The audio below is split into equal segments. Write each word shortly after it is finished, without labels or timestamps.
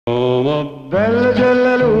Come bella c'è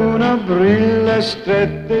la luna, brilla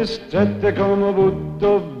strette, strette come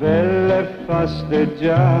butto, belle e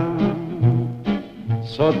fasteggiare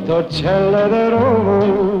sotto il cielo di Roma.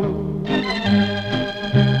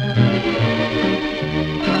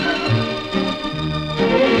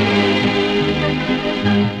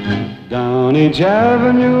 Down each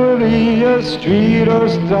avenue, via street or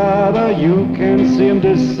strada, you can see them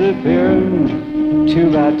disappearing two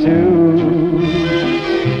by two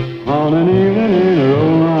on an evening in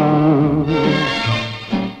Roma.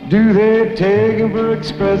 Do they take him for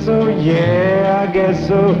espresso? Yeah, I guess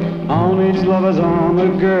so. On each lover's arm a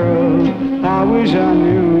girl I wish I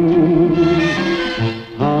knew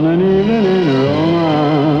on an evening in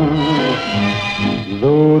Roma.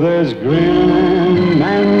 Though there's grinning and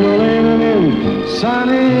mandolining in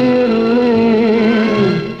sunny Italy,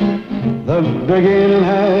 the beginning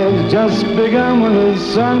has just begun when the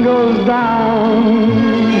sun goes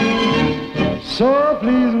down. So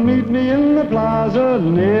please meet me in the plaza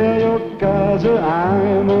near your casa.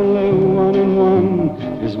 I'm only one and one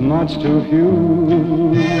is much too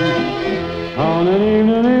few on an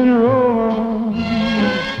evening in Roma.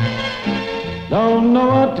 Don't know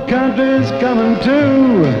what the country's coming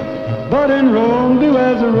to, but in Rome do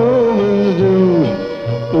as the Romans do.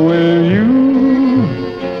 Will you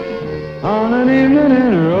on an evening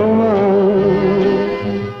in Roma?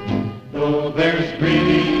 Though there's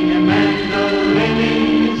greeting and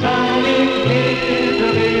mandolins on Italy,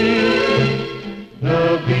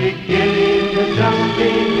 the beginning has just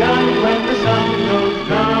begun when the sun goes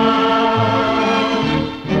down.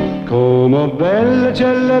 Come bella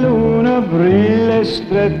c'è la luna, brilla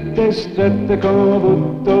strette, strette come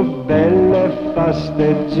butto, belle e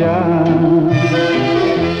fasteggiare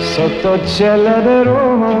sotto il cielo di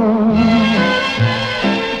Roma.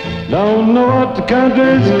 Don't know what the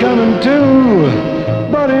country's coming to,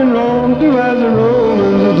 but in Rome do as the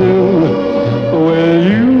Romans do. Will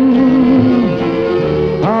you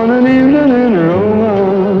on an evening in Roma,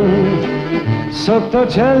 sotto il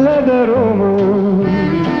cielo di Roma,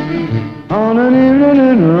 on an evening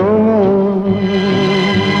in Roma.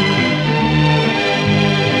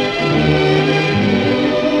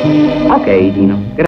 Ok, Dino.